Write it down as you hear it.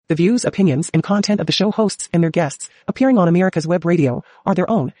The views, opinions, and content of the show hosts and their guests appearing on America's Web Radio are their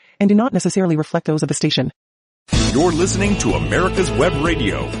own and do not necessarily reflect those of the station. You're listening to America's Web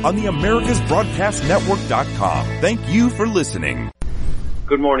Radio on the AmericasBroadcastNetwork.com. Thank you for listening.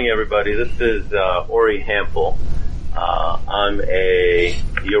 Good morning, everybody. This is Ori Hampel. I'm a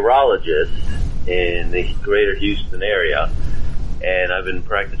urologist in the greater Houston area, and I've been in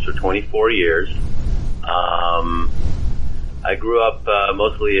practice for 24 years. I grew up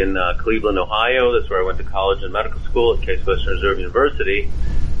mostly in Cleveland, Ohio. That's where I went to college and medical school at Case Western Reserve University.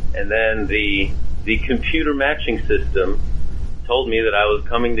 And then the computer matching system told me that I was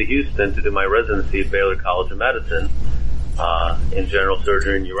coming to Houston to do my residency at Baylor College of Medicine in general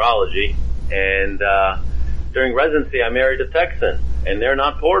surgery and urology. And during residency, I married a Texan, and they're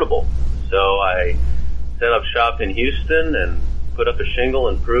not portable. So I set up shop in Houston and put up a shingle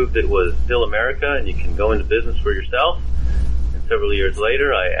and proved it was still America and you can go into business for yourself. And several years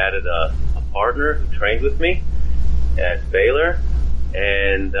later, I added a partner who trained with me at Baylor.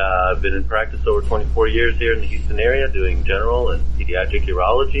 And I've been in practice over 24 years here in the Houston area doing general and pediatric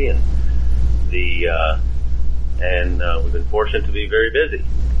urology. And we've been fortunate to be very busy.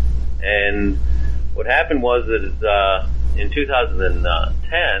 And what happened was that in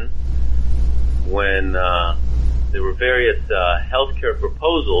 2010, when there were various healthcare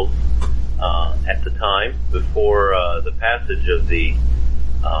proposals at the time before the passage of the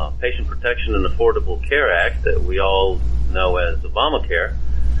Patient Protection and Affordable Care Act that we all know as Obamacare.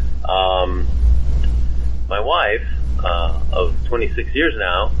 My wife of 26 years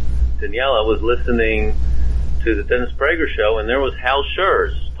now, Daniela, was listening to the Dennis Prager show, and there was Hal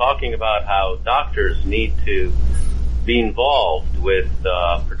Schurz talking about how doctors need to be involved with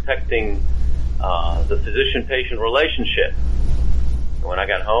protecting the physician-patient relationship. When I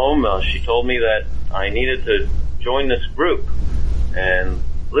got home, she told me that I needed to join this group and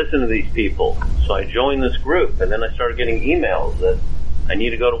listen to these people. So I joined this group, and then I started getting emails that I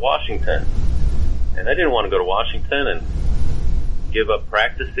need to go to Washington. And I didn't want to go to Washington and give up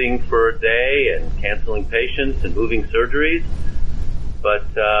practicing for a day and canceling patients and moving surgeries. But,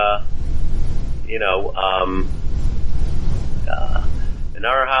 in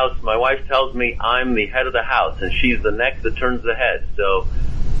our house, my wife tells me I'm the head of the house, and she's the neck that turns the head. So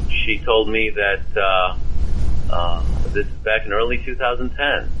she told me that this is back in early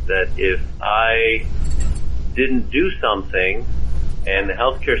 2010, that if I didn't do something and the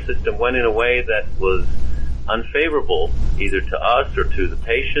healthcare system went in a way that was unfavorable either to us or to the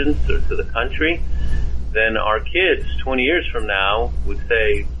patients or to the country, then our kids 20 years from now would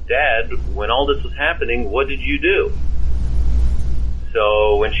say, Dad, when all this was happening, what did you do?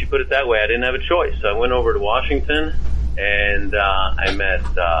 So when she put it that way, I didn't have a choice. So I went over to Washington, and I met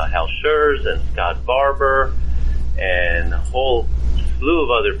Hal Schurz and Scott Barber and a whole slew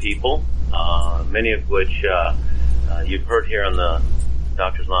of other people, many of which you've heard here on the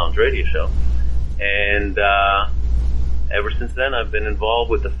Doctor's Lounge radio show. And ever since then, I've been involved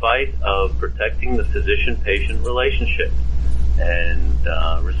with the fight of protecting the physician-patient relationship and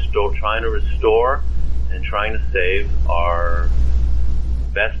trying to restore and trying to save our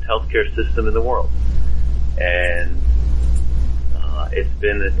best healthcare system in the world. And it's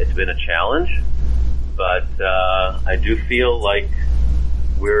been a challenge, but I do feel like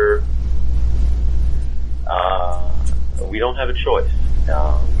we don't have a choice.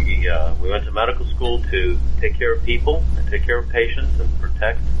 We went to medical school to take care of people and take care of patients and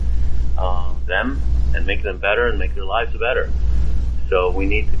protect them and make them better and make their lives better. So we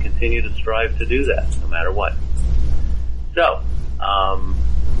need to continue to strive to do that no matter what. So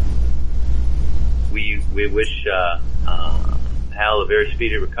we wish Hal a very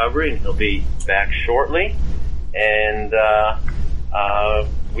speedy recovery, and he'll be back shortly. And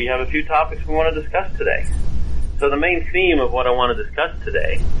we have a few topics we want to discuss today. So the main theme of what I want to discuss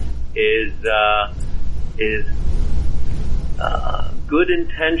today is good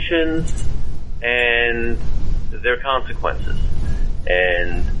intentions and their consequences.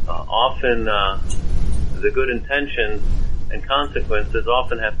 And often the good intentions and consequences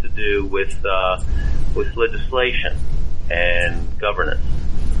often have to do with legislation and governance.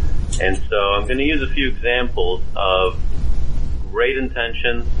 And so I'm going to use a few examples of great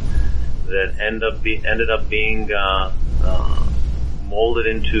intentions that ended up being molded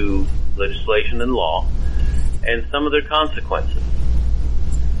into legislation and law, and some of their consequences.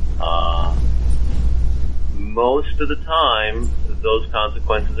 Most of the time, those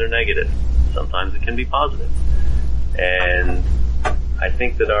consequences are negative. Sometimes it can be positive. And I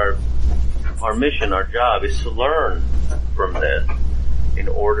think that our mission, our job, is to learn from this in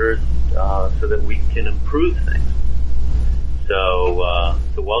order so that we can improve things. So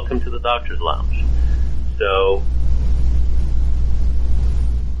welcome to the Doctor's Lounge. So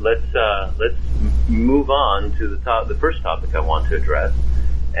let's move on to the first topic I want to address,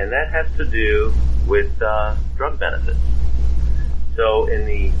 and that has to do with drug benefits. So in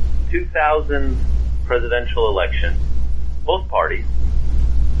the 2000 presidential election, both parties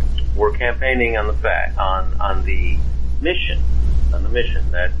were campaigning on the mission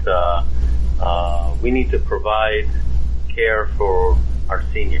that we need to provide care for our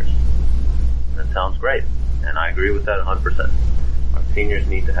seniors. That sounds great, and I agree with that 100%. Our seniors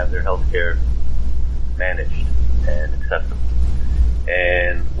need to have their health care managed and accessible.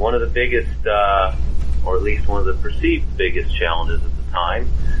 And one of the biggest, or at least one of the perceived biggest challenges at the time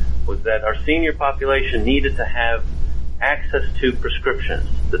was that our senior population needed to have access to prescriptions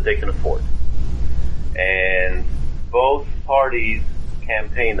that they can afford. And both parties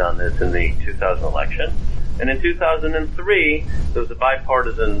campaigned on this in the 2000 election. And in 2003, there was a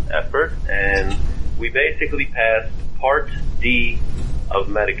bipartisan effort, and we basically passed Part D of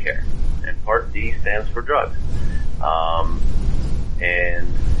Medicare. And Part D stands for drugs.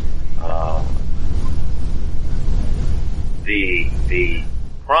 The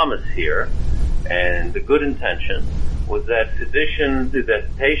promise here and the good intention was that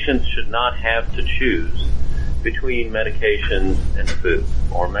patients should not have to choose between medications and food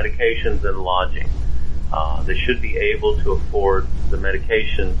or medications and lodging. They should be able to afford the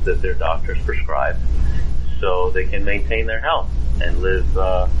medications that their doctors prescribe so they can maintain their health and live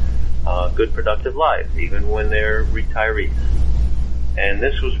good, productive lives, even when they're retirees. And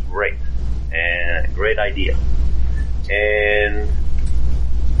this was great, and a great idea. And,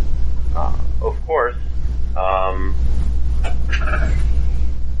 of course,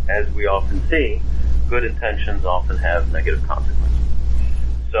 as we often see, good intentions often have negative consequences.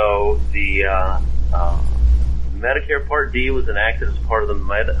 So the Medicare Part D was enacted as part of the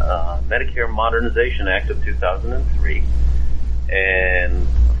Medicare Modernization Act of 2003. And,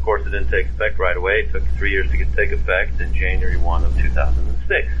 of course, it didn't take effect right away. It took 3 years to take effect in January 1 of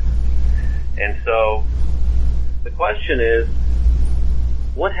 2006. And so the question is,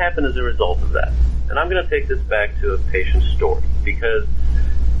 what happened as a result of that? And I'm going to take this back to a patient's story, because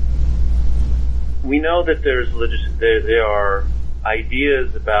we know that there are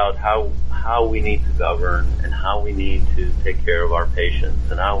ideas about how we need to govern and how we need to take care of our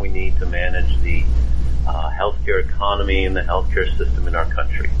patients and how we need to manage the healthcare economy and the healthcare system in our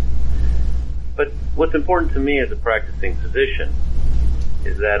country. But what's important to me as a practicing physician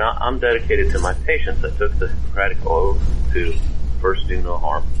is that I'm dedicated to my patients. I took the Hippocratic oath to first do no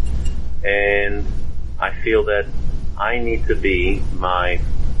harm. And I feel that I need to be my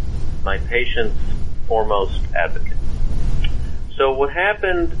patient's foremost advocate. So what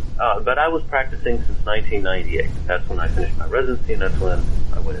happened, but I was practicing since 1998. That's when I finished my residency, and that's when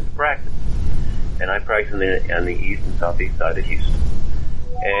I went into practice. And I practice on the east and southeast side of Houston.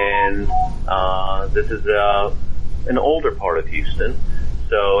 And this is an older part of Houston.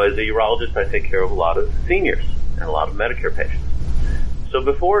 So as a urologist, I take care of a lot of seniors and a lot of Medicare patients. So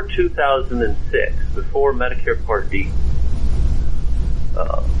before 2006, before Medicare Part D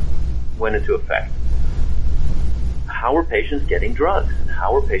went into effect, how were patients getting drugs? And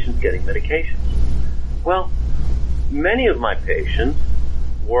how were patients getting medications? Well, many of my patients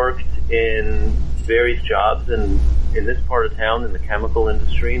worked in various jobs in this part of town, in the chemical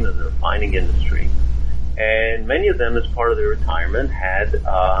industry and in the refining industry. And many of them, as part of their retirement, had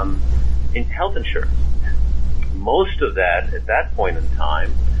health insurance. Most of that, at that point in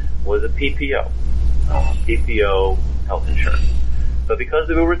time, was a PPO health insurance. But because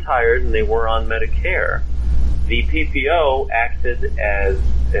they were retired and they were on Medicare, the PPO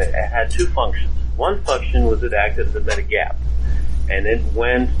had two functions. One function was it acted as a Medigap, and it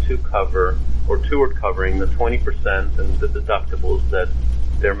went to cover, or toward covering, the 20% and the deductibles that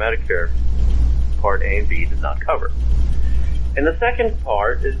their Medicare Part A and B did not cover. And the second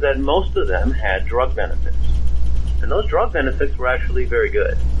part is that most of them had drug benefits. And those drug benefits were actually very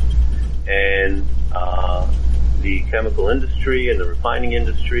good. And the chemical industry and the refining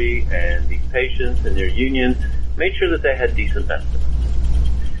industry and these patients and their unions made sure that they had decent benefits.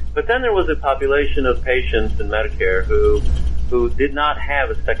 But then there was a population of patients in Medicare who did not have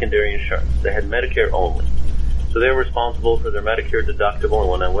a secondary insurance. They had Medicare only. So they were responsible for their Medicare deductible, and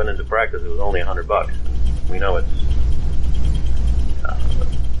when I went into practice, it was only $100. We know it's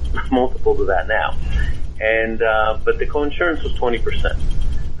multiple to that now. And but the coinsurance was 20%.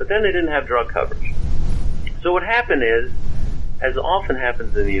 But then they didn't have drug coverage. So what happened is, as often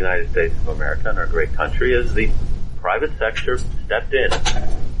happens in the United States of America, in our great country, is the private sector stepped in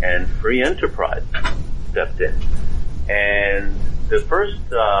and free enterprise stepped in. And the first,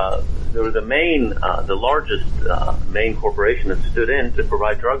 there was the largest main corporation that stood in to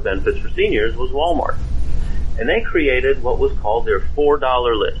provide drug benefits for seniors was Walmart. And they created what was called their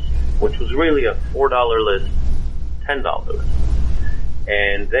 $4 list, which was really a $4 list, $10 list.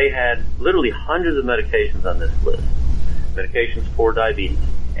 And they had literally hundreds of medications on this list. Medications for diabetes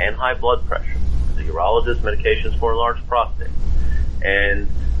and high blood pressure. The urologist, medications for enlarged prostate. And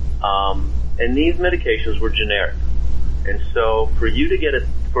these medications were generic. And so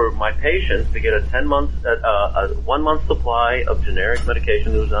for my patients to get a 1 month supply of generic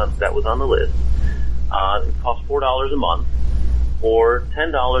medication that was on the list, it cost $4 a month or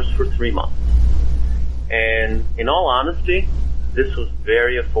 $10 for 3 months. And in all honesty, this was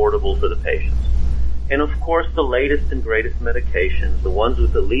very affordable for the patients. And of course, the latest and greatest medications, the ones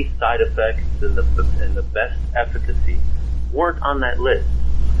with the least side effects and the best efficacy, weren't on that list.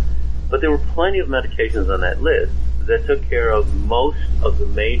 But there were plenty of medications on that list that took care of most of the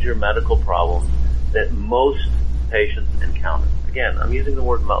major medical problems that most patients encounter. Again, I'm using the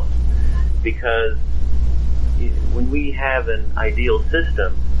word most because when we have an ideal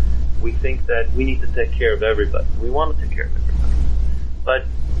system, we think that we need to take care of everybody. We want to take care of everybody. But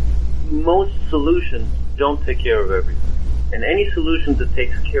most solutions don't take care of everybody. And any solution that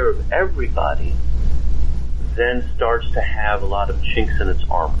takes care of everybody then starts to have a lot of chinks in its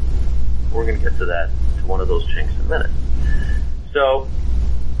armor. We're going to get to one of those chinks in a minute. So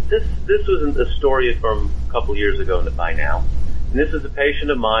this was a story from a couple years ago by now. And this is a patient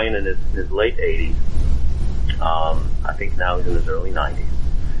of mine in his late 80s. I think now he's in his early 90s.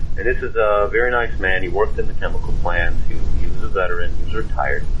 And this is a very nice man. He worked in the chemical plants. He was a veteran. He was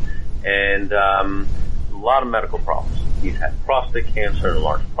retired. And a lot of medical problems. He's had prostate cancer and a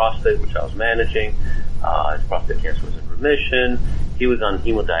large prostate, which I was managing. His prostate cancer was in remission. He was on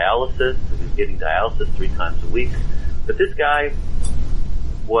hemodialysis. He was getting dialysis 3 times a week. But this guy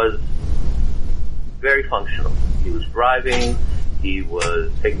was very functional. He was driving. He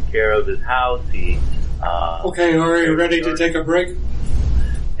was taking care of his house. Okay, are you ready to take a break?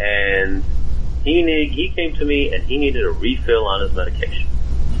 And he came to me and he needed a refill on his medication.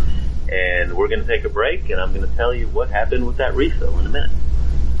 And we're going to take a break, and I'm going to tell you what happened with that refill in a minute.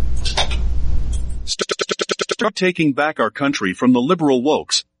 Start taking back our country from the liberal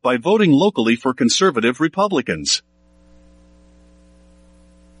wokes by voting locally for conservative Republicans.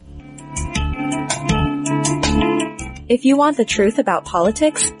 If you want the truth about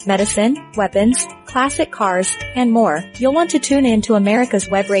politics, medicine, weapons, classic cars, and more, you'll want to tune in to America's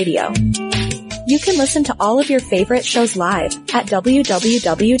Web Radio. You can listen to all of your favorite shows live at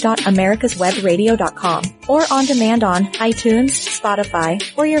www.americaswebradio.com or on demand on iTunes, Spotify,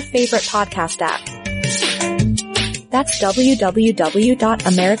 or your favorite podcast app. That's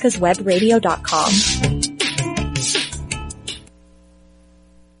www.americaswebradio.com.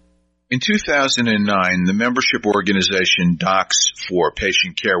 In 2009, the membership organization Docs for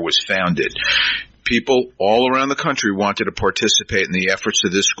Patient Care was founded. People all around the country wanted to participate in the efforts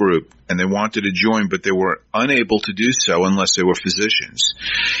of this group, and they wanted to join, but they were unable to do so unless they were physicians.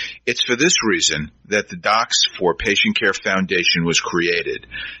 It's for this reason that the Docs for Patient Care Foundation was created.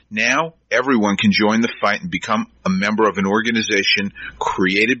 Now, everyone can join the fight and become a member of an organization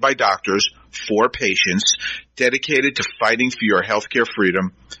created by doctors for patients, dedicated to fighting for your healthcare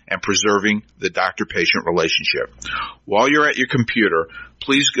freedom and preserving the doctor-patient relationship. While you're at your computer,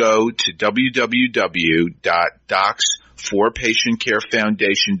 please go to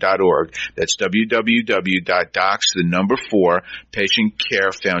www.docs4patientcarefoundation.org. That's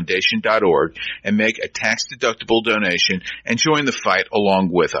www.docs4patientcarefoundation.org and make a tax-deductible donation and join the fight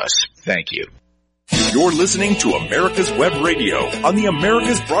along with us. Thank you. You're listening to America's Web Radio on the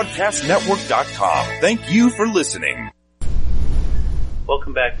AmericasBroadcastNetwork.com. Thank you for listening.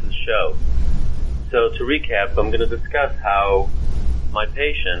 Welcome back to the show. So to recap, I'm going to discuss how my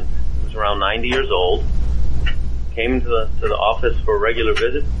patient, who was around 90 years old, came to the office for a regular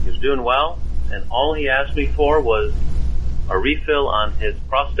visit. He was doing well, and all he asked me for was a refill on his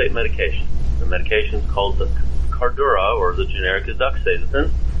prostate medication. The medication is called the Cardura, or the generic is doxazosin.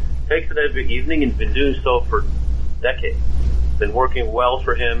 Takes it every evening and has been doing so for decades. It's been working well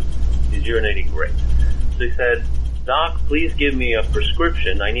for him. He's urinating great. So he said, "Doc, please give me a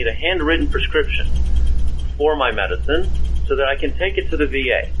prescription. I need a handwritten prescription for my medicine so that I can take it to the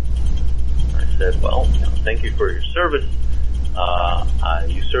VA." I said, "Well, thank you for your service.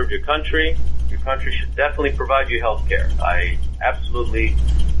 You served your country. Your country should definitely provide you health care. I absolutely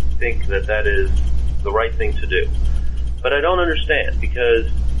think that is the right thing to do. But I don't understand, because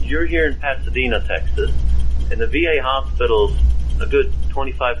you're here in Pasadena, Texas, and the VA hospital's a good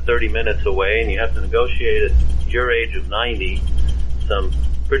 25, 30 minutes away, and you have to negotiate it. your age of 90, some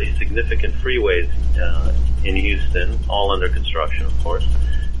pretty significant freeways in Houston, all under construction, of course.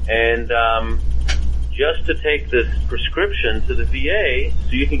 And just to take this prescription to the VA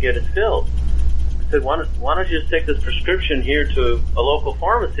so you can get it filled. I said, why don't you just take this prescription here to a local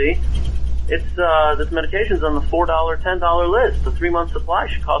pharmacy? It's this medication's on the $4, $10 list. The 3-month supply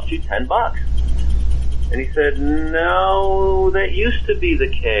should cost you $10. And he said, no, that used to be the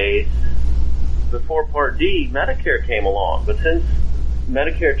case before Part D, Medicare came along. But since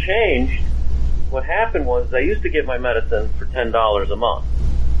Medicare changed, what happened was I used to get my medicine for $10 a month.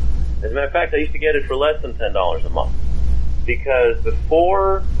 As a matter of fact, I used to get it for less than $10 a month. Because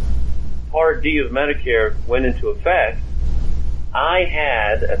before Part D of Medicare went into effect, I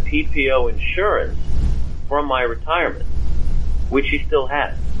had a PPO insurance from my retirement, which he still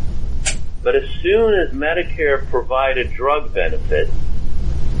has. But as soon as Medicare provided drug benefits,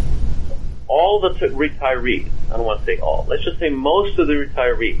 all the retirees, I don't want to say all, let's just say most of the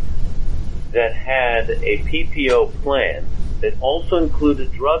retirees that had a PPO plan that also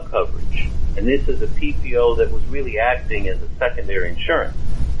included drug coverage, and this is a PPO that was really acting as a secondary insurance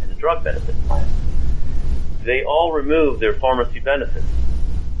and a drug benefit plan, they all removed their pharmacy benefits.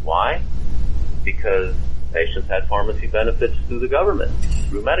 Why? Because patients had pharmacy benefits through the government,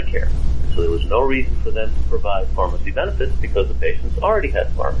 through Medicare. So there was no reason for them to provide pharmacy benefits because the patients already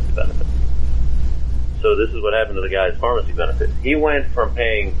had pharmacy benefits. So this is what happened to the guy's pharmacy benefits. He went from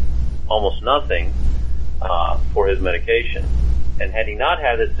paying almost nothing for his medication, and had he not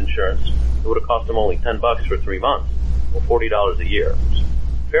had this insurance, it would have cost him only $10 for 3 months, or $40 a year, which is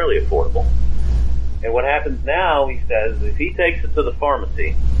fairly affordable. And what happens now, he says, if he takes it to the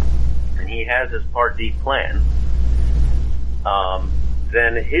pharmacy and he has his Part D plan,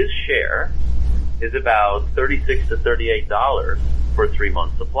 then his share is about $36 to $38 for a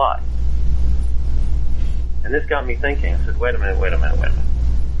 3-month supply. And this got me thinking. I said, wait a minute.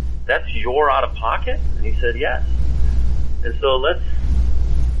 That's your out-of-pocket? And he said, yes. And so let's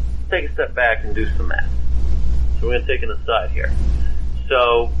take a step back and do some math. So we're going to take an aside here.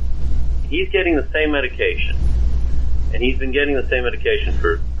 So he's getting the same medication, and he's been getting the same medication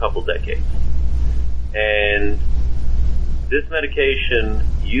for a couple decades. And this medication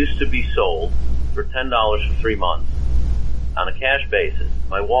used to be sold for $10 for 3 months on a cash basis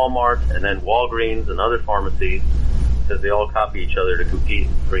by Walmart and then Walgreens and other pharmacies, because they all copy each other to compete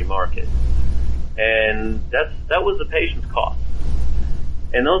in the free market. And that was the patient's cost.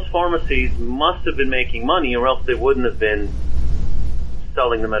 And those pharmacies must have been making money, or else they wouldn't have been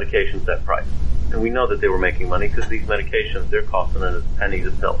selling the medications at price. And we know that they were making money because these medications, they're costing us pennies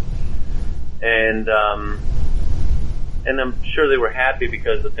a pill. And I'm sure they were happy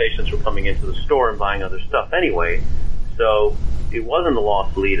because the patients were coming into the store and buying other stuff anyway. So it wasn't a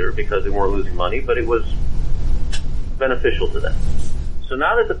loss leader because they weren't losing money, but it was beneficial to them. So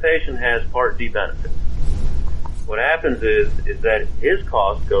now that the patient has Part D benefits, what happens is that his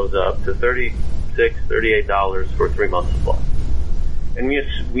cost goes up to $36, $38 for a 3-month supply. And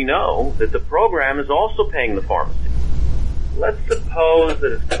we know that the program is also paying the pharmacy. Let's suppose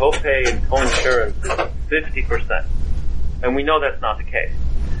that it's copay and coinsurance 50%. And we know that's not the case,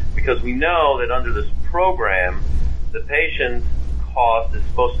 because we know that under this program, the patient's cost is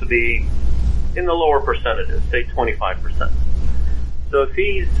supposed to be in the lower percentages, say 25%. So if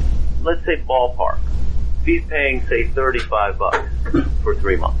he's, let's say ballpark, if he's paying, say, $35 for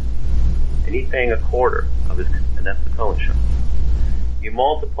 3 months, and he's paying a quarter of his, and that's the coinsurance, you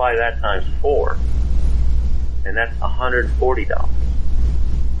multiply that times 4, and that's $140.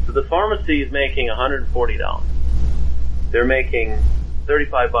 So the pharmacy is making $140. They're making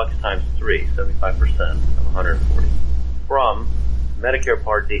 $35 times 3, 75% of 140, from Medicare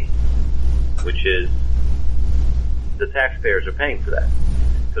Part D, which is the taxpayers are paying for that.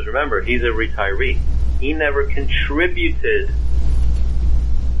 Because remember, he's a retiree. He never contributed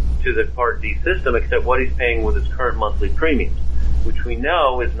to the Part D system except what he's paying with his current monthly premiums, which we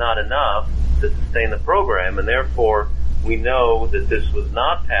know is not enough to sustain the program, and therefore we know that this was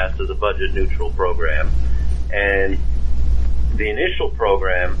not passed as a budget neutral program. And the initial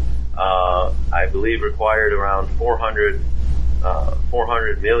program, I believe, required around $400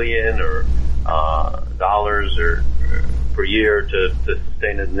 million or dollars or per year to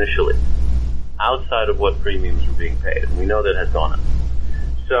sustain it initially, outside of what premiums were being paid. And we know that has gone up.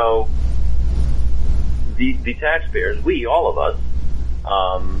 So the taxpayers, we, all of us,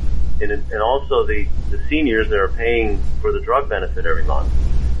 and also the seniors that are paying for the drug benefit every month,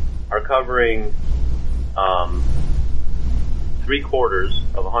 are covering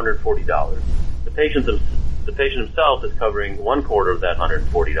 3/4 of $140. The patient himself is covering 1/4 of that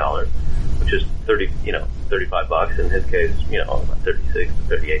 $140. which is $35. In his case, about $36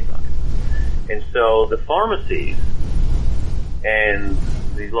 to $38. And so the pharmacies and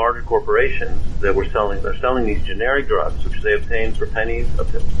these larger corporations that they're selling these generic drugs, which they obtain for pennies a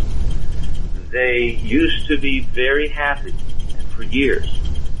pill. They used to be very happy, and for years,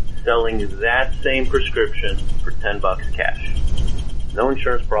 selling that same prescription for $10 cash. No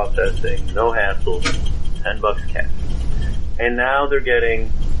insurance processing, no hassle, $10 cash. And now they're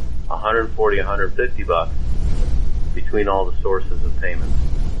getting $140, $150 between all the sources of payments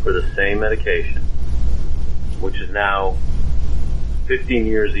for the same medication, which is now 15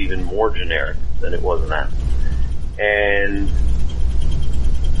 years even more generic than it was then. And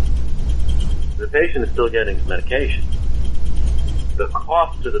the patient is still getting his medication. The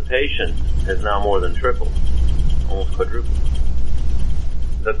cost to the patient has now more than tripled, almost quadrupled.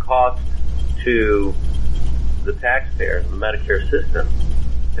 The cost to the taxpayer, the Medicare system,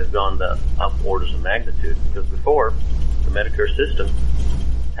 has gone up orders of magnitude, because before, the Medicare system,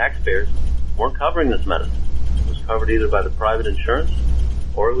 taxpayers weren't covering this medicine. It was covered either by the private insurance,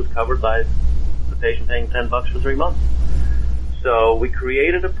 or it was covered by the patient paying $10 for 3 months. So we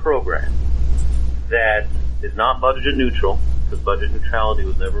created a program that is not budget neutral, because budget neutrality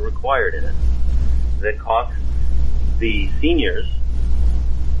was never required in it, that costs the seniors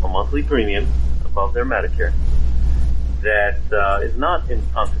a monthly premium above their Medicare, that is not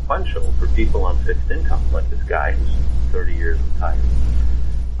inconsequential for people on fixed income, like this guy who's 30 years retired.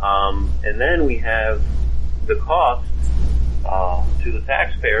 And then we have the cost to the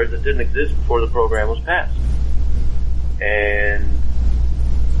taxpayers that didn't exist before the program was passed. And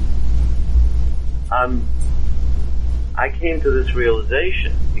I came to this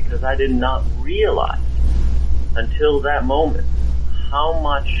realization because I did not realize until that moment how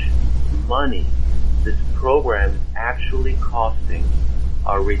much money this program is actually costing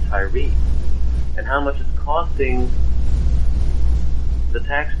our retirees, and how much it's costing the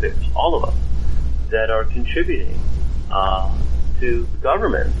taxpayers, all of us, that are contributing to the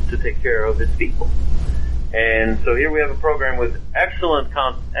government to take care of its people. And so here we have a program with excellent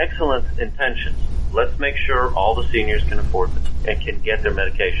intentions. Let's make sure all the seniors can afford it and can get their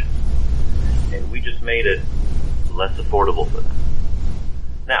medication. And we just made it less affordable for them.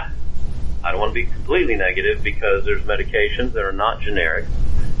 Now, I don't want to be completely negative, because there's medications that are not generic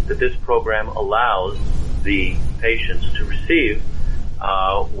that this program allows the patients to receive,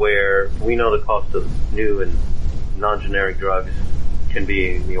 where we know the cost of new and non-generic drugs can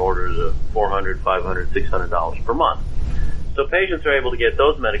be in the orders of $400, $500, $600 per month. So patients are able to get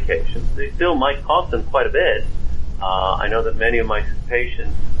those medications. They still might cost them quite a bit. I know that many of my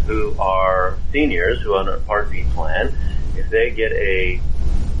patients who are seniors, who are on a Part B plan, if they get a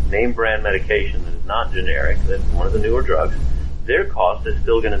name brand medication that is not generic, that's one of the newer drugs, their cost is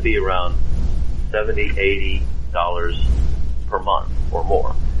still going to be around $70, $80 per month or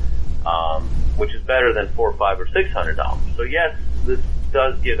more, which is better than $400, $500, or $600. So yes, this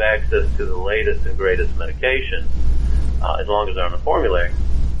does give access to the latest and greatest medication, as long as they're on the formulary,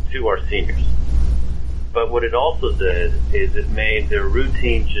 to our seniors. But what it also did is it made their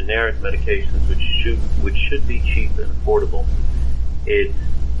routine generic medications, which should be cheap and affordable, it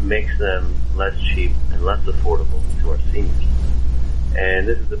makes them less cheap and less affordable to our seniors. And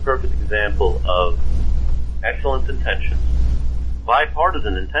this is the perfect example of excellent intentions,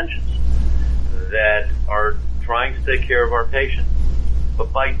 bipartisan intentions, that are trying to take care of our patients.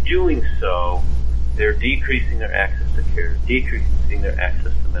 But by doing so, they're decreasing their access to care, decreasing their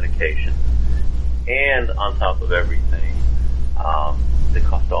access to medication, and on top of everything, they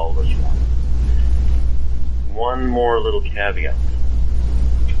cost all of us more. One more little caveat.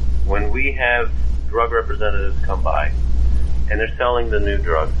 When we have drug representatives come by, and they're selling the new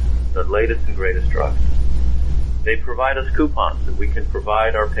drugs, the latest and greatest drugs, they provide us coupons that we can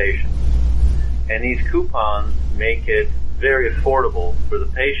provide our patients. And these coupons make it very affordable for the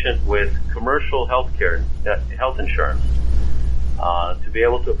patient with commercial health insurance, to be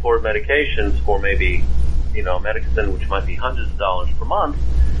able to afford medications for maybe, medicine which might be hundreds of dollars per month.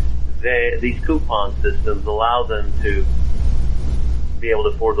 These coupon systems allow them to be able to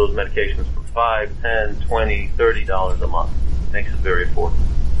afford those medications for $5, $10, $20, $30 a month. Makes it very affordable.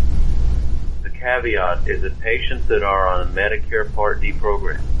 The caveat is that patients that are on a Medicare Part D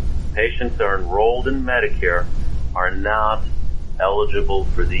program, patients that are enrolled in Medicare, are not eligible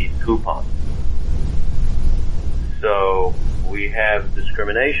for these coupons. So we have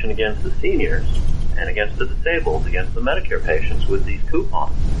discrimination against the seniors and against the disabled, against the Medicare patients with these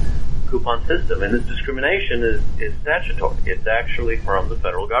coupon system. And this discrimination is statutory. It's actually from the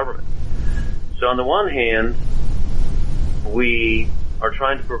federal government. So on the one hand, we are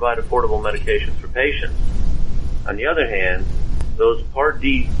trying to provide affordable medications for patients. On the other hand, those Part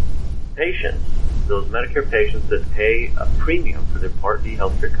D patients, those Medicare patients that pay a premium for their Part D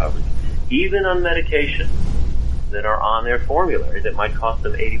healthcare coverage, even on medications that are on their formulary that might cost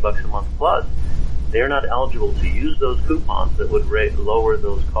them $80 a month plus, they're not eligible to use those coupons that would lower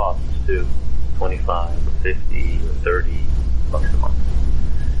those costs to $25 or $50 or $30 a month.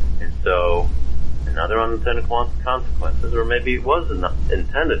 And so, another unintended consequences, or maybe it was an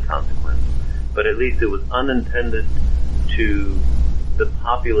intended consequence, but at least it was unintended to the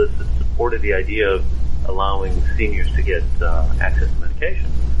populace that supported the idea of allowing seniors to get access to medication.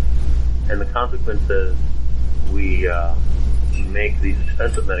 And the consequence is we make these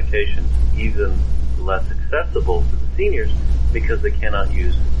expensive medications even less accessible to the seniors because they cannot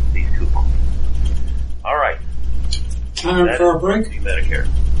use these coupons. All right. Time for a break. Medicare.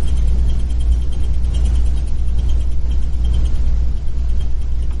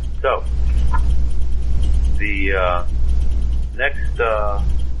 So, the next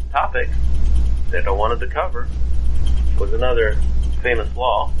topic that I wanted to cover was another famous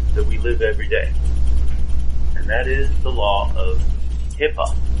law that we live every day. And that is the law of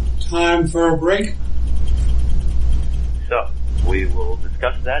HIPAA. Time for a break. So, we will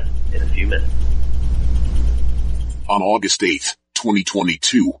discuss that in a few minutes. On August 8th,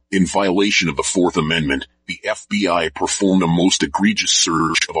 2022, in violation of the Fourth Amendment, the FBI performed a most egregious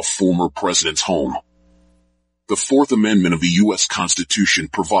search of a former president's home. The Fourth Amendment of the U.S. Constitution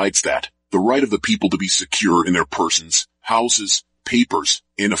provides that the right of the people to be secure in their persons, houses, papers,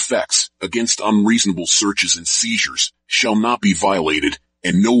 and effects against unreasonable searches and seizures shall not be violated,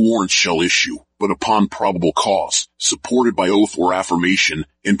 and no warrant shall issue, but upon probable cause, supported by oath or affirmation,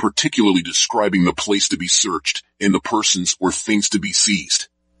 and particularly describing the place to be searched and the persons or things to be seized.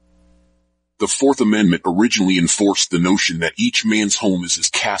 The Fourth Amendment originally enforced the notion that each man's home is his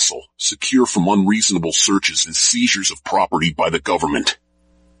castle, secure from unreasonable searches and seizures of property by the government.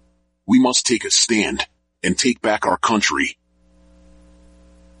 We must take a stand and take back our country.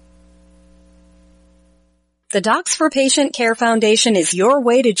 The Docs for Patient Care Foundation is your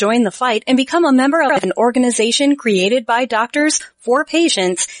way to join the fight and become a member of an organization created by doctors for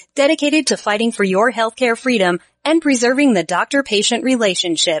patients dedicated to fighting for your healthcare freedom and preserving the doctor-patient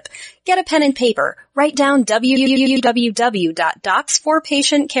relationship. Get a pen and paper. Write down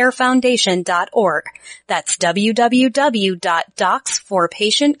www.docsforpatientcarefoundation.org. That's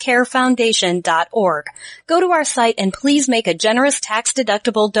www.docsforpatientcarefoundation.org. Go to our site and please make a generous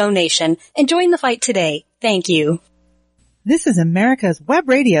tax-deductible donation and join the fight today. Thank you. This is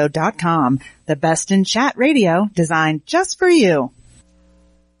americaswebradio.com, the best in chat radio designed just for you.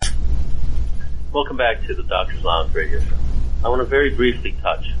 Welcome back to the Doctor's Lounge Radio Show. I want to very briefly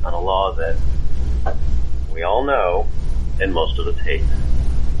touch on a law that we all know and most of us hate.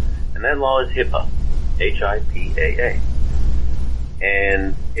 And that law is HIPAA, H-I-P-A-A.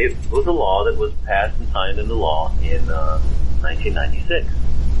 And it was a law that was passed and signed into law in 1996.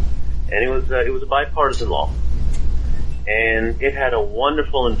 And it was a bipartisan law. And it had a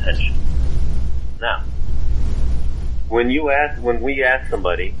wonderful intention. Now, when we ask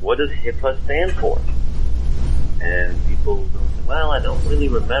somebody, what does HIPAA stand for? And people say, well, I don't really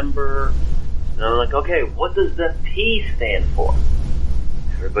remember. And I'm like, okay, what does the P stand for?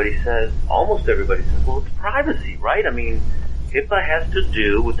 Almost everybody says, well, it's privacy, right? I mean, HIPAA has to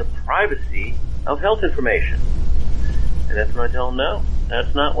do with the privacy of health information. And that's when I tell them, no,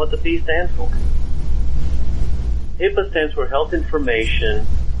 that's not what the P stands for. HIPAA stands for Health Information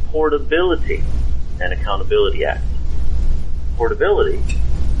Portability and Accountability Act. Portability.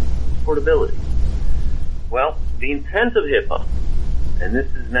 Well, the intent of HIPAA, and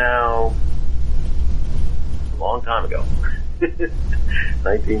this is now a long time ago,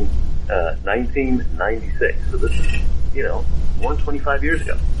 1996. So this is, more than 25 years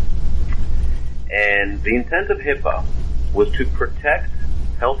ago. And the intent of HIPAA was to protect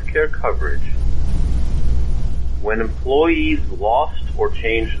healthcare coverage when employees lost or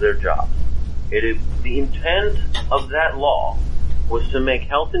changed their jobs. The intent of that law was to make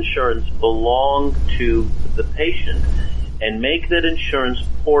health insurance belong to the patient and make that insurance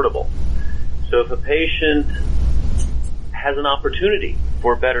portable. So if a patient has an opportunity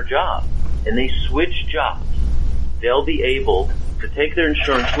for a better job and they switch jobs, they'll be able to take their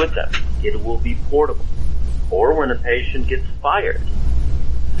insurance with them. It will be portable. Or when a patient gets fired,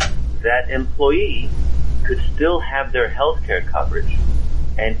 that employee could still have their health care coverage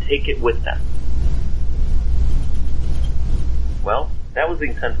and take it with them. Well, that was the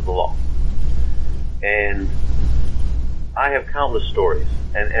intent of the law. And I have countless stories,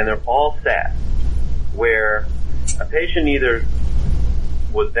 and they're all sad, where a patient either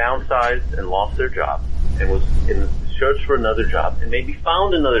was downsized and lost their job and was in search for another job and maybe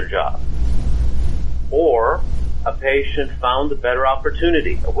found another job. Or a patient found a better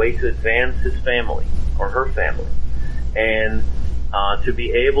opportunity, a way to advance his family or her family, and to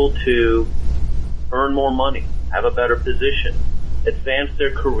be able to earn more money, have a better position, advance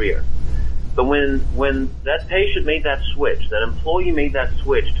their career. But when that patient made that switch, that employee made that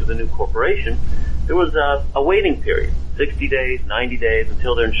switch to the new corporation, there was a waiting period, 60 days, 90 days,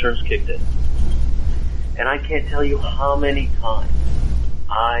 until their insurance kicked in. And I can't tell you how many times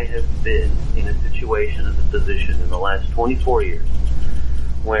I have been in a situation as a physician in the last 24 years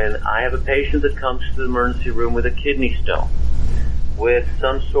when I have a patient that comes to the emergency room with a kidney stone, with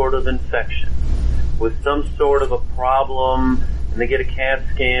some sort of infection, with some sort of a problem, and they get a CAT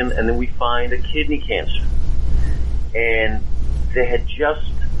scan, and then we find a kidney cancer. And they had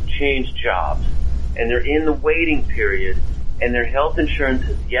just changed jobs, and they're in the waiting period, and their health insurance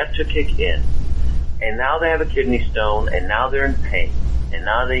has yet to kick in. And now they have a kidney stone, and now they're in pain, and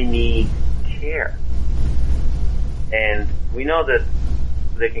now they need care. And we know that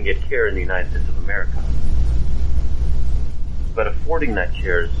they can get care in the United States of America. But affording that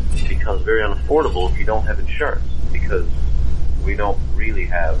care becomes very unaffordable if you don't have insurance, because we don't really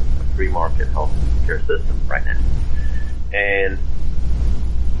have a free market health care system right now. And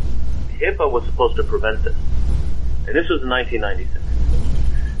HIPAA was supposed to prevent this. And this was in 1996.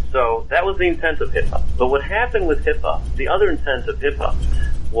 So that was the intent of HIPAA. But what happened with HIPAA, the other intent of HIPAA,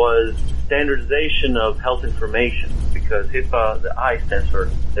 was standardization of health information, because HIPAA, the HI stands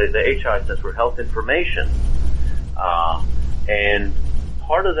for health information. And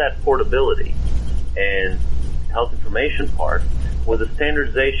part of that portability and health information part was a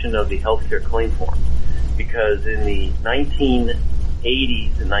standardization of the healthcare claim form, because in the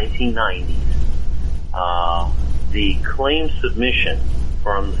 1980s and 1990s, the claim submission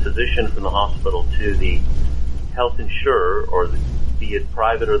from the physician from the hospital to the health insurer, or be it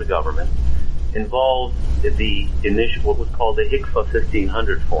private or the government, involved the initial, what was called the HCFA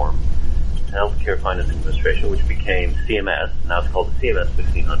 1500 form, Healthcare Finance Administration, which became CMS. Now it's called the CMS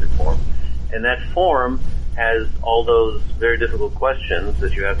 1600 form. And that form has all those very difficult questions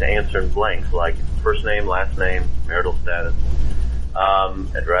that you have to answer in blanks, like first name, last name, marital status,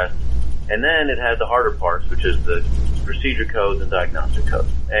 address. And then it has the harder parts, which is the procedure codes and diagnostic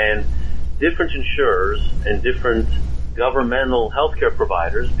codes. And different insurers and different governmental healthcare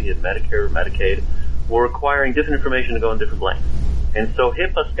providers, be it Medicare or Medicaid, were requiring different information to go in different blanks. And so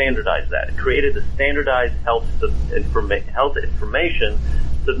HIPAA standardized that. It created a standardized health information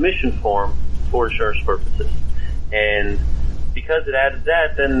submission form for insurance purposes. And because it added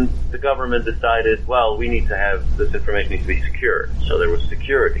that, then the government decided, well, we need to have, this information needs to be secure. So there was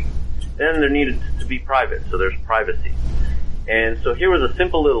security. Then there needed to be private, so there's privacy. And so here was a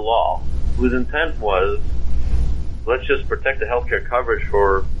simple little law whose intent was, let's just protect the healthcare coverage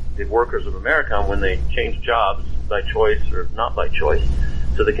for the workers of America when they change jobs by choice or not by choice,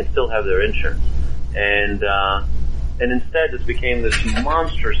 so they can still have their insurance. And instead this became this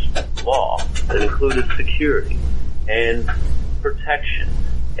monstrous law that included security and protection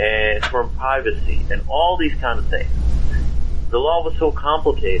and from privacy and all these kind of things. The law was so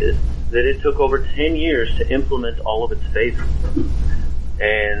complicated that it took over 10 years to implement all of its phases.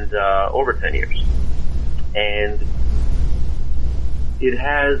 And over 10 years. And it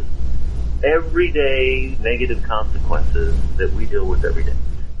has everyday negative consequences that we deal with every day.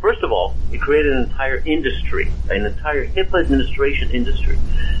 First of all, it created an entire industry, an entire HIPAA administration industry.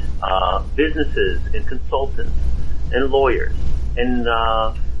 Businesses and consultants and lawyers and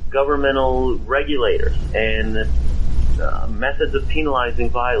governmental regulators and methods of penalizing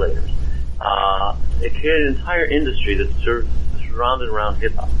violators. It created an entire industry that's surrounded around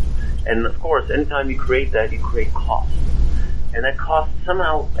HIPAA. And of course, anytime you create that, you create costs. And that cost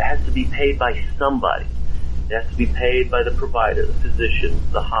somehow has to be paid by somebody. It has to be paid by the provider, the physician,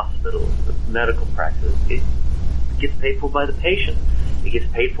 the hospital, the medical practice. It gets paid for by the patient. It gets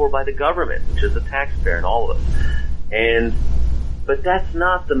paid for by the government, which is the taxpayer and all of us. But that's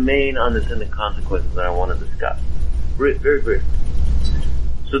not the main unintended consequences that I want to discuss. Very briefly.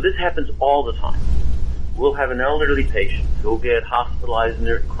 So this happens all the time. We'll have an elderly patient who'll get hospitalized and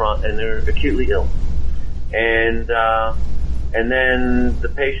they're acutely ill. And then the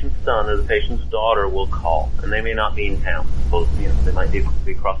patient's son or the patient's daughter will call, and they may not be in town. They might be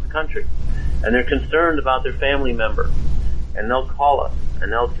across the country. And they're concerned about their family member. And they'll call us,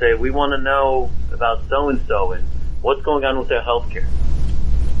 and they'll say, we want to know about so-and-so and what's going on with their health care.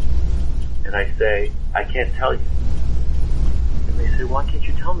 And I say, I can't tell you. And they say, why can't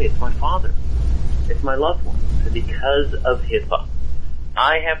you tell me? It's my father. It's my loved one. And because of HIPAA,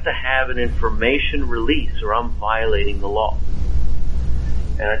 I have to have an information release or I'm violating the law.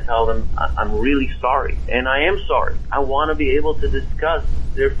 And I tell them, I'm really sorry. And I am sorry. I want to be able to discuss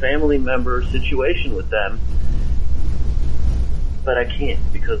their family member situation with them. But I can't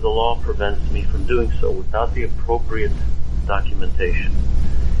because the law prevents me from doing so without the appropriate documentation.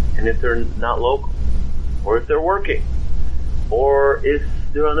 And if they're not local, or if they're working, or if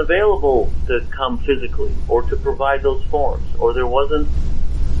they're unavailable to come physically, or to provide those forms, or there wasn't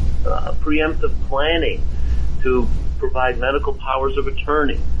preemptive planning to provide medical powers of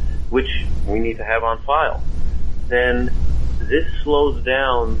attorney, which we need to have on file, then this slows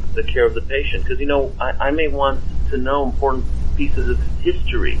down the care of the patient. Because, I may want to know important pieces of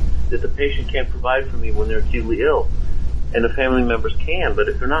history that the patient can't provide for me when they're acutely ill, and the family members can, but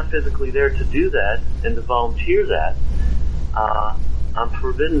if they're not physically there to do that and to volunteer that, I'm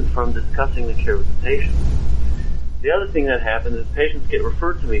forbidden from discussing the care of the patient. The other thing that happens is patients get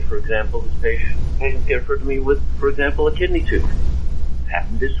referred to me, for example, patients get referred to me with, for example, a kidney tumor. It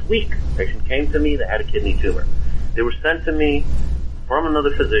happened this week. A patient came to me that had a kidney tumor. They were sent to me from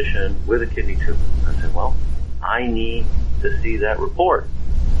another physician with a kidney tumor. I said, well, I need to see that report.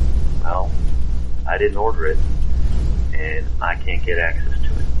 Well, I didn't order it, and I can't get access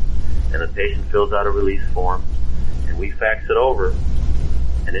to it. And the patient fills out a release form, and we fax it over,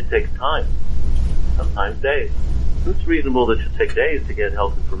 and it takes time, sometimes days. It's reasonable that it should take days to get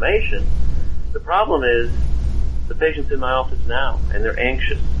health information. The problem is the patient's in my office now, and they're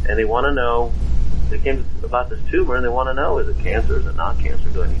anxious, and they want to know, they came about this tumor, and they want to know, is it cancer, is it not cancer,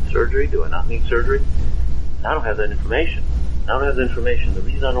 do I need surgery, do I not need surgery? I don't have that information. The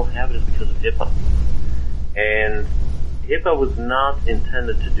reason I don't have it is because of HIPAA. And HIPAA was not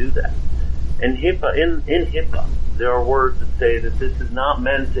intended to do that. And HIPAA, in HIPAA, there are words that say that this is not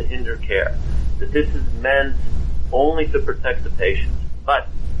meant to hinder care, that this is meant only to protect the patient. But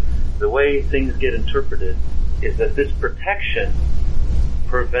the way things get interpreted is that this protection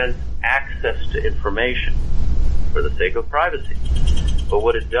prevents access to information for the sake of privacy. But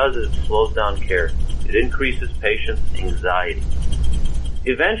what it does is it slows down care. It increases patients' anxiety.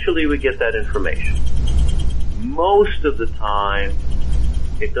 Eventually we get that information. Most of the time,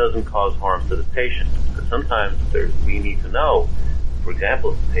 it doesn't cause harm to the patient. Because sometimes we need to know, for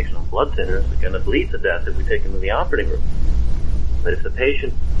example, if the patient on blood thinners is going to bleed to death if we take him to the operating room. But if the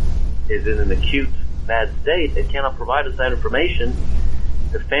patient is in an acute bad state and cannot provide us that information,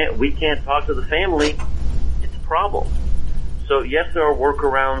 we can't talk to the family, it's a problem. So yes, there are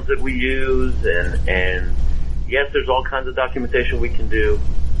workarounds that we use, and yes, there's all kinds of documentation we can do,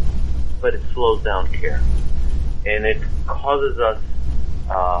 but it slows down care. And it causes us,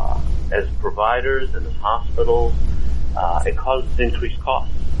 as providers and as hospitals, it causes increased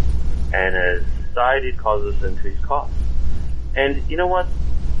costs. And as society, it causes increased costs. And you know what?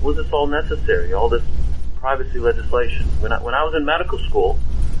 Was this all necessary? All this privacy legislation? When I was in medical school,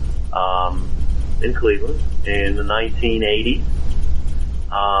 in Cleveland in the 1980s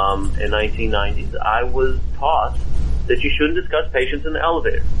and 1990s, I was taught that you shouldn't discuss patients in the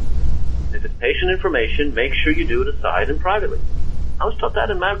elevator. If it's patient information, make sure you do it aside and privately. I was taught that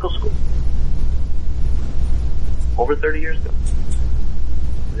in medical school over 30 years ago.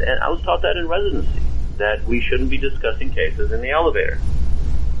 And I was taught that in residency, that we shouldn't be discussing cases in the elevator.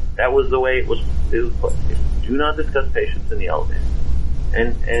 That was the way it was put. Do not discuss patients in the elevator.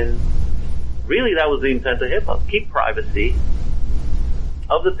 And really, that was the intent of HIPAA. Keep privacy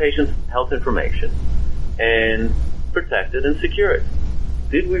of the patient's health information and protect it and secure it.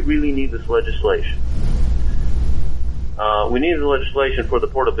 Did we really need this legislation? We needed the legislation for the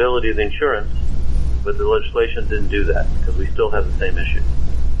portability of the insurance, but the legislation didn't do that because we still have the same issue.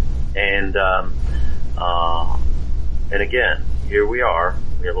 And again, here we are.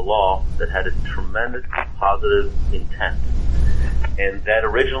 We have a law that had a tremendous positive intent. And that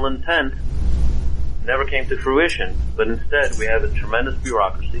original intent never came to fruition, but instead we have a tremendous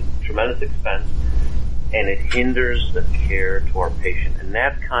bureaucracy, tremendous expense, and it hinders the care to our patient. And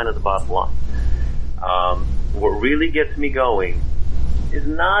that's kind of the bottom line. What really gets me going is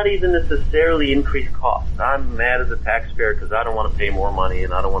not even necessarily increased costs. I'm mad as a taxpayer because I don't want to pay more money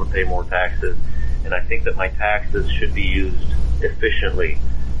and I don't want to pay more taxes. And I think that my taxes should be used efficiently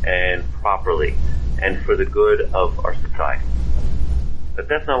and properly and for the good of our society. But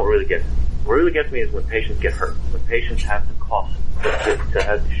that's not what really gets me. What really gets me is when patients get hurt, when patients have to cost, to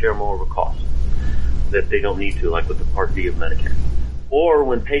have to share more of a cost that they don't need to, like with the Part D of Medicare. Or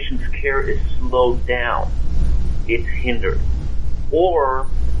when patients' care is slowed down, it's hindered. Or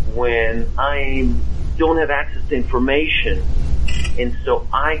when I don't have access to information, and so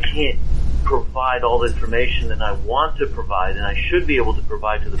I can't provide all the information that I want to provide and I should be able to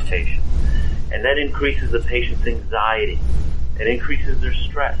provide to the patient. And that increases the patient's anxiety. It increases their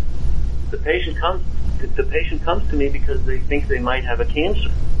stress. The patient comes to me because they think they might have a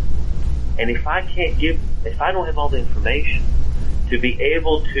cancer. And if I don't have all the information to be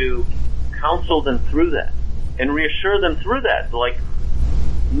able to counsel them through that and reassure them through that, like,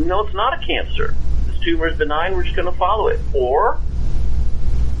 no, it's not a cancer. This tumor is benign, we're just going to follow it. Or,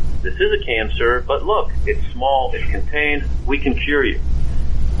 this is a cancer, but look, it's small, it's contained, we can cure you.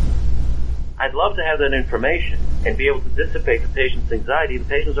 I'd love to have that information and be able to dissipate the patient's anxiety. The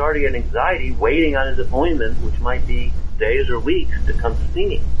patient's already got anxiety waiting on his appointment, which might be days or weeks to come to see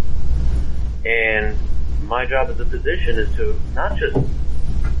me. And my job as a physician is to not just,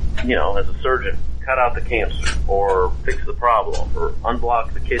 as a surgeon, cut out the cancer or fix the problem or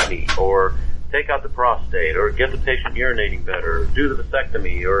unblock the kidney or take out the prostate or get the patient urinating better or do the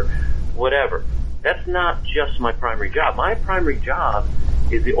vasectomy or whatever. That's not just my primary job. My primary job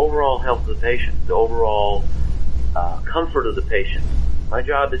is the overall health of the patient, the overall comfort of the patient. My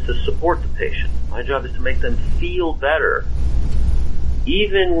job is to support the patient. My job is to make them feel better.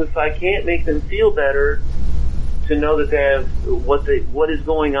 Even if I can't make them feel better, to know that they have what is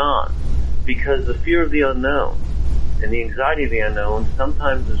going on. Because the fear of the unknown and the anxiety of the unknown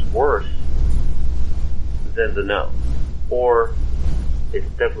sometimes is worse than the known. Or it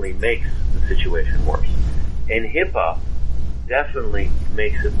definitely makes the situation worse. And HIPAA definitely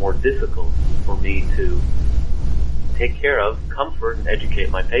makes it more difficult for me to take care of, comfort, and educate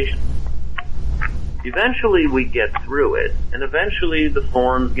my patients. Eventually we get through it, and eventually the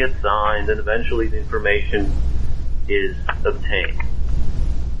forms get signed, and eventually the information is obtained.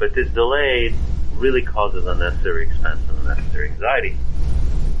 But this delay really causes unnecessary expense and unnecessary anxiety.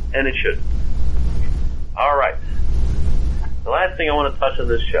 And it should. All right. The last thing I want to touch on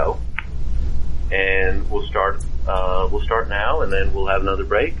this show, and we'll start now, and then we'll have another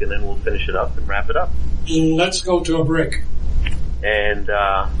break, and then we'll finish it up and wrap it up. Let's go to a break. And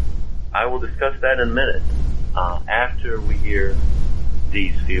I will discuss that in a minute after we hear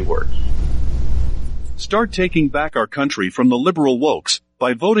these few words. Start taking back our country from the liberal wokes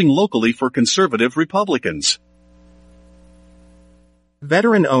by voting locally for conservative Republicans.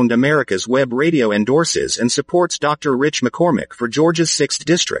 Veteran-owned America's Web Radio endorses and supports Dr. Rich McCormick for Georgia's 6th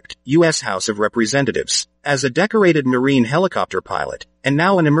District, U.S. House of Representatives. As a decorated Marine helicopter pilot, and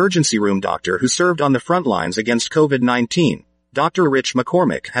now an emergency room doctor who served on the front lines against COVID-19, Dr. Rich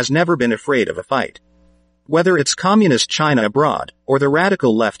McCormick has never been afraid of a fight. Whether it's communist China abroad, or the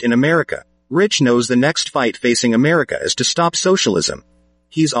radical left in America, Rich knows the next fight facing America is to stop socialism.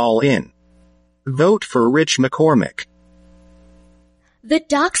 He's all in. Vote for Rich McCormick. The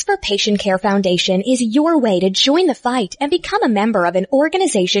Docs for Patient Care Foundation is your way to join the fight and become a member of an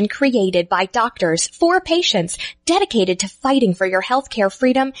organization created by doctors for patients dedicated to fighting for your healthcare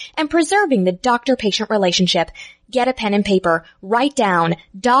freedom and preserving the doctor-patient relationship. Get a pen and paper. Write down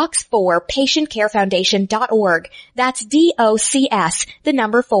docs4patientcarefoundation.org. That's DOCS, the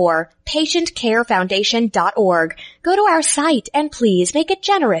number 4, patientcarefoundation.org. Go to our site and please make a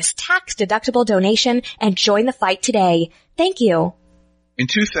generous tax-deductible donation and join the fight today. Thank you. In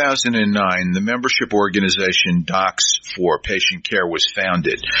 2009, the membership organization Docs for Patient Care was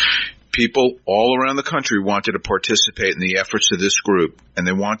founded. People all around the country wanted to participate in the efforts of this group, and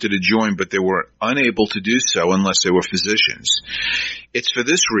they wanted to join, but they were unable to do so unless they were physicians. It's for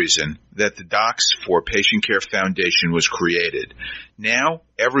this reason that the Docs for Patient Care Foundation was created. Now,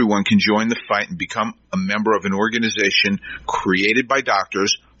 everyone can join the fight and become a member of an organization created by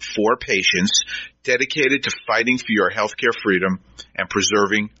doctors for patients, dedicated to fighting for your healthcare freedom and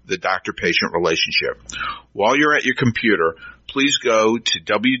preserving the doctor-patient relationship. While you're at your computer, please go to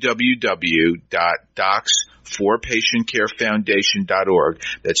www.docs4patientcarefoundation.org.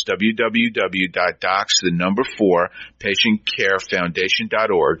 That's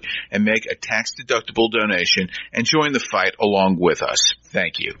www.docs4patientcarefoundation.org and make a tax-deductible donation and join the fight along with us.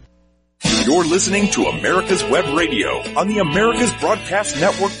 Thank you. You're listening to America's Web Radio on the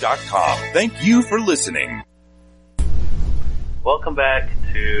AmericasBroadcastNetwork.com. Thank you for listening. Welcome back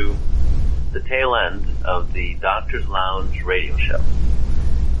to the tail end of the Doctor's Lounge radio show.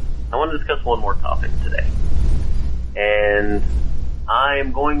 I want to discuss one more topic today. And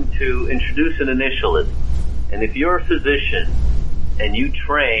I'm going to introduce an initialism. And if you're a physician and you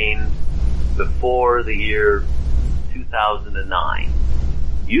trained before the year 2009,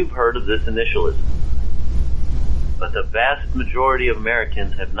 you've heard of this initialism. But the vast majority of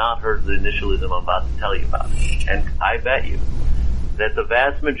Americans have not heard of the initialism I'm about to tell you about. And I bet you that the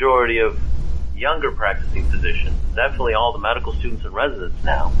vast majority of younger practicing physicians, definitely all the medical students and residents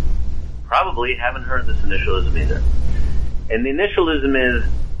now, probably haven't heard this initialism either. And the initialism is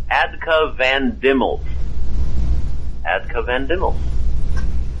Adka van Dimmels. Adka van Dimmels.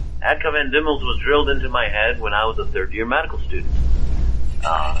 Adka van Dimmels was drilled into my head when I was a third-year medical student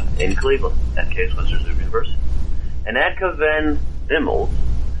in Cleveland at Case Western Reserve University. And Adka van Dimmels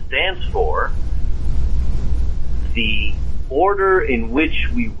stands for the order in which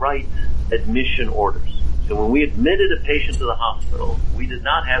we write admission orders. So when we admitted a patient to the hospital, we did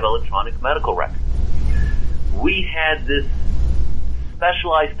not have electronic medical records. We had this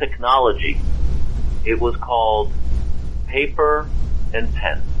specialized technology. It was called paper and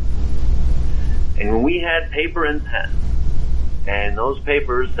pen. And when we had paper and pen, and those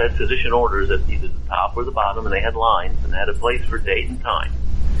papers said physician orders at either the top or the bottom, and they had lines and had a place for date and time.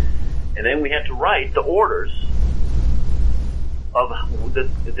 And then we had to write the orders of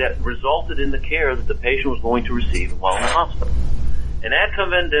that resulted in the care that the patient was going to receive while in the hospital. And Adka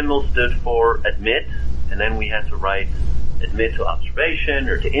van Dimmel stood for admit, and then we had to write admit to observation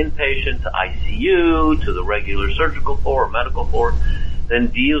or to inpatient, to ICU, to the regular surgical floor or medical floor. Then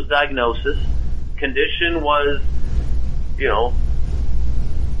D was diagnosis. Condition was,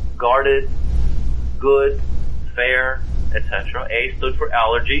 guarded, good, fair, etc. A stood for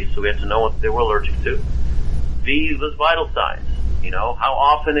allergies, so we had to know what they were allergic to. V was vital signs, how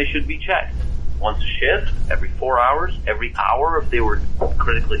often they should be checked. Once a shift, every 4 hours, every hour if they were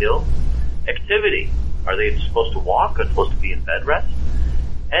critically ill. Activity, are they supposed to walk? Are they supposed to be in bed rest?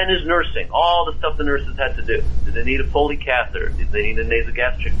 And is nursing, all the stuff the nurses had to do. Did they need a Foley catheter? Did they need a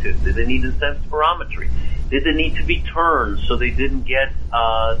nasogastric tube? Did they need intensive spirometry? Did they need to be turned so they didn't get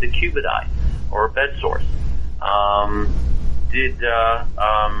the cubitus or a bed sores?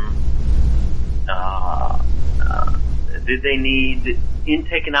 Did they need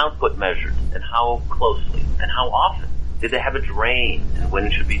intake and output measured, and how closely and how often? Did they have a drain, and when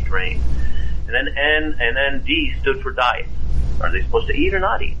it should be drained? And then N and then D stood for diet. Are they supposed to eat or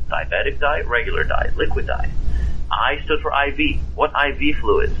not eat? Diabetic diet, regular diet, liquid diet. I stood for IV. What IV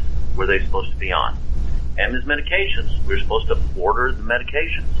fluids were they supposed to be on? M is medications. We're supposed to order the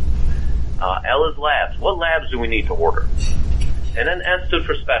medications. L is labs. What labs do we need to order? And then S stood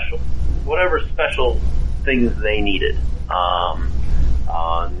for special. Whatever special things they needed.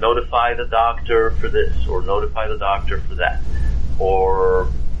 Notify the doctor for this, or notify the doctor for that,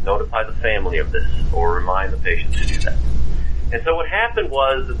 or notify the family of this, or remind the patient to do that. And so what happened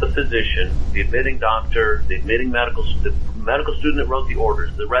was that the physician, the admitting doctor, the admitting medical student that wrote the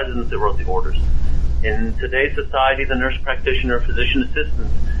orders, the resident that wrote the orders, in today's society, the nurse practitioner, physician assistant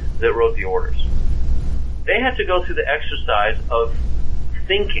that wrote the orders, they had to go through the exercise of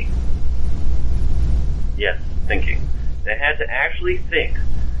thinking. Yes, thinking. They had to actually think,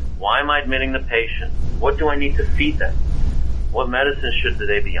 why am I admitting the patient? What do I need to feed them? What medicine should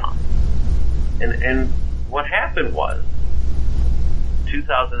they be on? And what happened was,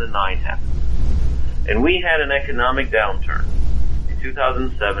 2009 happened. And we had an economic downturn in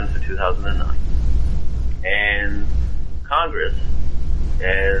 2007 to 2009. And Congress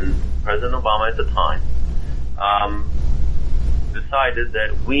and President Obama at the time decided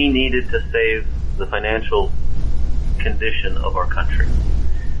that we needed to save the financial condition of our country.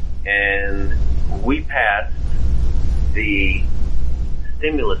 And we passed the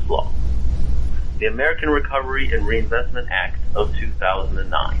stimulus law, the American Recovery and Reinvestment Act of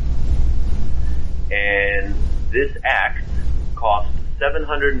 2009. And this act cost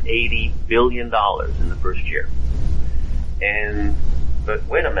 $780 billion in the first year. But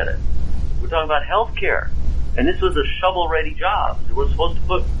wait a minute. We're talking about health care. And this was a shovel-ready job. We were supposed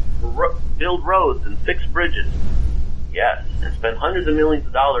to build roads and fix bridges. Yes, and spend hundreds of millions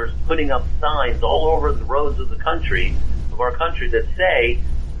of dollars putting up signs all over the roads of our country that say,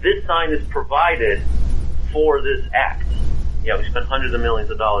 this sign is provided for this act. Yeah, we spent hundreds of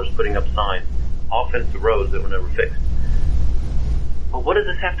millions of dollars putting up signs, often to roads that were never fixed. But what does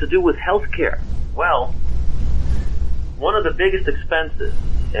this have to do with health care? Well, one of the biggest expenses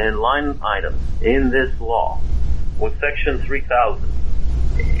and line items in this law was Section 3000.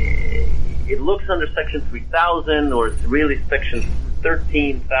 It looks under Section 3000, or it's really Section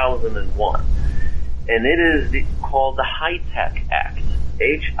 13,001. And it is called the HITECH Act.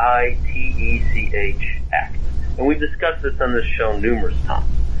 HITECH Act. And we've discussed this on this show numerous times.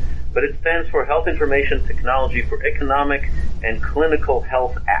 But it stands for Health Information Technology for Economic and Clinical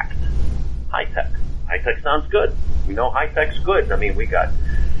Health Act. HITECH. HITECH sounds good. We know HITECH's good. I mean, we got,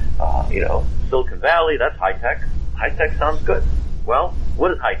 Silicon Valley, that's HITECH. HITECH sounds good. Well,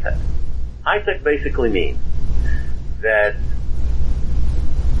 what is HITECH? HITECH basically means that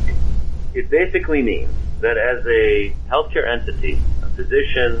as a healthcare entity, a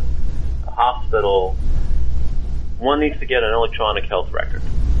physician, a hospital, one needs to get an electronic health record.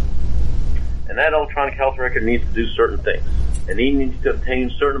 And that electronic health record needs to do certain things. And it needs to obtain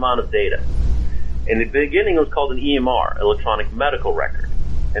a certain amount of data. In the beginning, it was called an EMR, electronic medical record.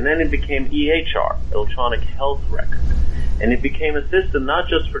 And then it became EHR, electronic health record. And it became a system not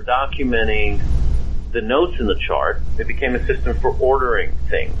just for documenting the notes in the chart, it became a system for ordering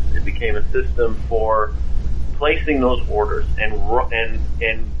things. It became a system for placing those orders and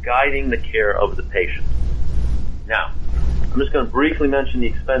guiding the care of the patient. Now, I'm just going to briefly mention the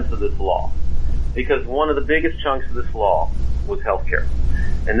expense of this law, because one of the biggest chunks of this law was healthcare.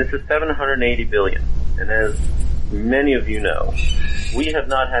 And this is $780 billion. And as many of you know, we have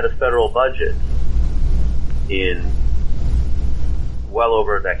not had a federal budget in well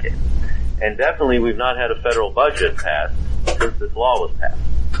over a decade. And definitely we've not had a federal budget passed since this law was passed.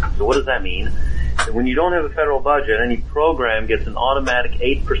 So what does that mean? That when you don't have a federal budget, any program gets an automatic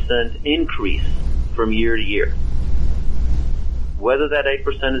 8% increase from year to year. Whether that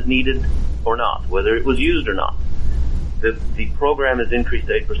 8% is needed or not, whether it was used or not, the program is increased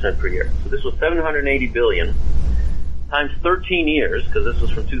 8% per year. So this was $780 billion times 13 years, because this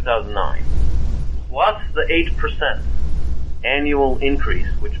was from 2009, plus the 8% annual increase,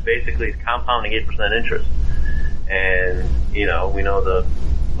 which basically is compounding 8% interest. And, we know the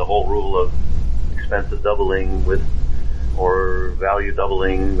whole rule of expenses doubling or value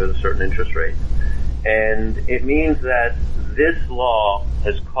doubling with a certain interest rate. And it means that this law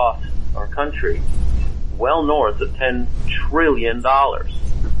has cost our country well north of $10 trillion.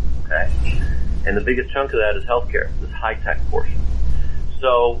 Okay? And the biggest chunk of that is healthcare, this high-tech portion.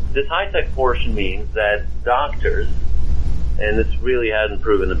 So this high-tech portion means that doctors, and this really hasn't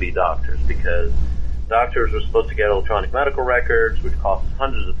proven to be doctors, because doctors were supposed to get electronic medical records, which cost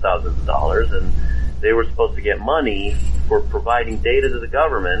hundreds of thousands of dollars, and they were supposed to get money for providing data to the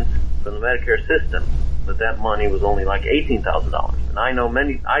government from the Medicare system. But that money was only like $18,000. And I know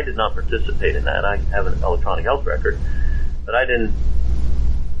I did not participate in that. I have an electronic health record, but I didn't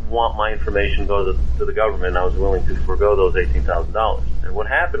want my information to go to the government. I was willing to forego those $18,000. And what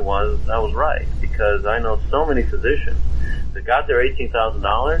happened was, I was right, because I know so many physicians that got their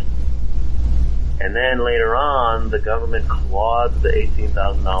 $18,000, and then later on, the government clawed the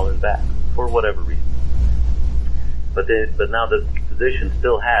 $18,000 back for whatever reason. But now the physician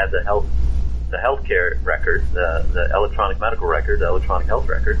still had the healthcare record, the electronic medical record, the electronic health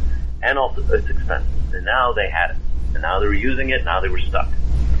record, and also its expenses. And now they had it. And now they were using it, now they were stuck.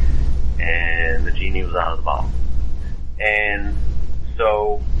 And the genie was out of the bottle. And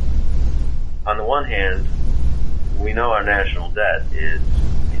so, on the one hand, we know our national debt is,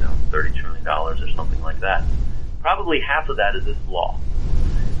 $30 trillion or something like that. Probably half of that is this law.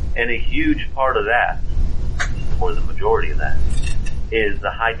 And a huge part of that, or the majority of that, is the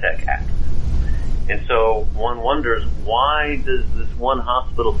High-Tech Act. And so one wonders, why does this one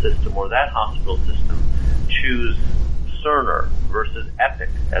hospital system or that hospital system choose Cerner versus Epic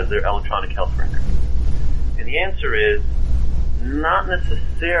as their electronic health record? And the answer is not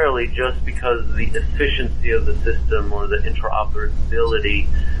necessarily just because of the efficiency of the system or the interoperability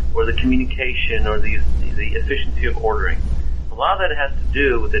or the communication or the efficiency of ordering. A lot of that has to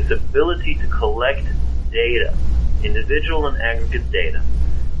do with its ability to collect data, individual and aggregate data,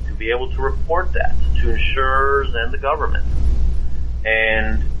 to be able to report that to insurers and the government.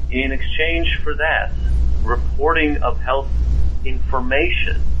 And in exchange for that, reporting of health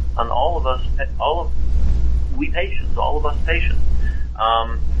information on all of us patients,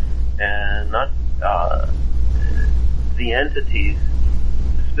 and not the entities,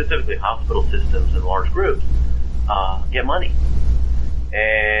 specifically hospital systems and large groups, get money,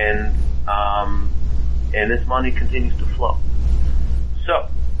 and this money continues to flow. So,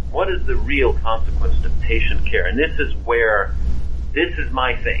 what is the real consequence to patient care? And this is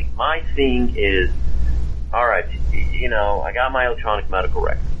my thing. My thing is, all right, I got my electronic medical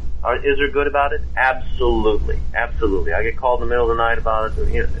record. Is there good about it? Absolutely. Absolutely. I get called in the middle of the night about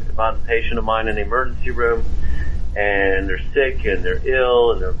a patient of mine in the emergency room, and they're sick, and they're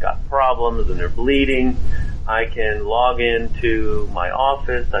ill, and they've got problems, and they're bleeding. I can log into my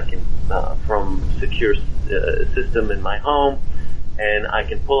office. I can, from secure system in my home, and I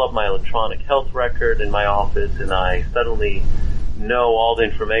can pull up my electronic health record in my office, and I suddenly know all the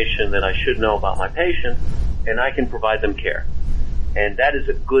information that I should know about my patient, and I can provide them care. And that is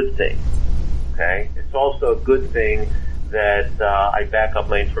a good thing, okay? It's also a good thing that I back up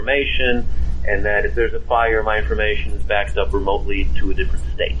my information, and that if there's a fire, my information is backed up remotely to a different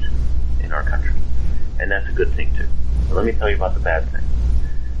state in our country. And that's a good thing, too. But let me tell you about the bad thing.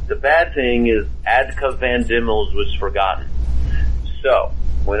 The bad thing is Adka Van Dimmels was forgotten. So,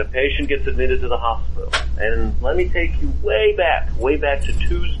 when a patient gets admitted to the hospital, and let me take you way back to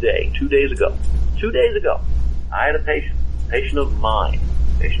Tuesday, 2 days ago. 2 days ago, I had a patient of mine,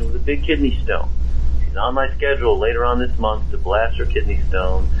 patient with a big kidney stone. She's on my schedule later on this month to blast her kidney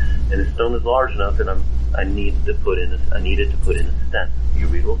stone, and the stone is large enough that I needed to put in a stent,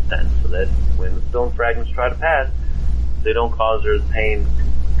 ureteral stent, so that when the stone fragments try to pass, they don't cause her pain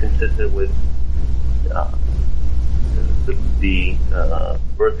consistent with the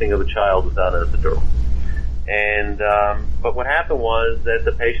birthing of a child without an epidural. And but what happened was that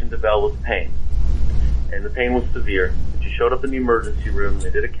the patient developed pain, and the pain was severe. She showed up in the emergency room.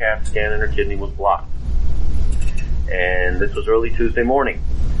 They did a CAT scan, and her kidney was blocked. And this was early Tuesday morning.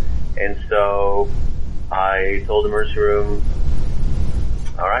 And so I told the emergency room,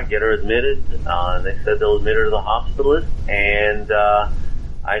 all right, get her admitted. And they said they'll admit her to the hospitalist. And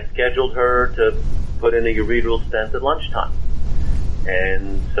I scheduled her to put in a ureteral stent at lunchtime.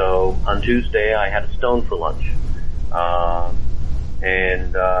 And so on Tuesday, I had a stone for lunch.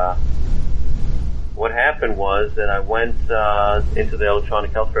 What happened was that I went into the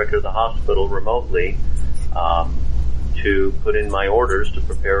electronic health record of the hospital remotely to put in my orders to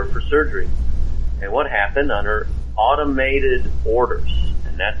prepare her for surgery. And what happened on her automated orders,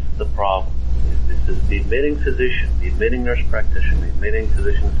 and that's the problem, this is the admitting physician, the admitting nurse practitioner, the admitting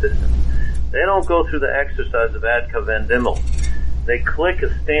physician assistant. They don't go through the exercise of ad cavendimum. They click a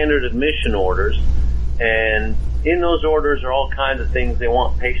standard admission orders, and in those orders are all kinds of things they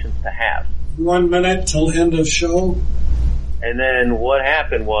want patients to have. 1 minute till end of show. And then what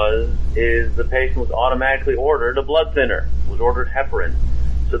happened is the patient was automatically ordered a blood thinner, was ordered heparin,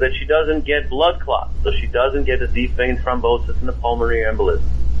 so that she doesn't get blood clots, so she doesn't get a deep vein thrombosis and a pulmonary embolism.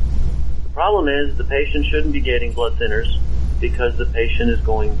 The problem is the patient shouldn't be getting blood thinners because the patient is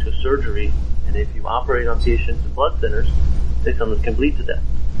going to surgery, and if you operate on patients with blood thinners, they sometimes can bleed to death.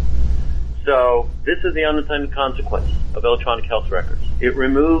 So this is the unintended consequence of electronic health records. It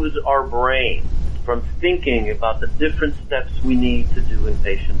removes our brain from thinking about the different steps we need to do in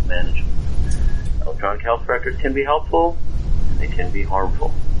patient management. Electronic health records can be helpful, and they can be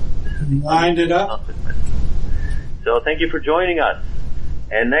harmful. Wind it up. So thank you for joining us.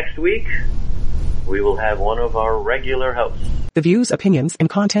 And next week, we will have one of our regular hosts. The views, opinions, and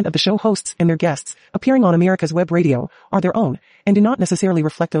content of the show hosts and their guests appearing on America's Web Radio are their own and do not necessarily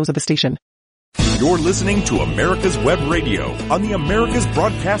reflect those of the station. You're listening to America's Web Radio on the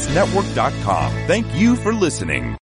AmericasBroadcastNetwork.com. Thank you for listening.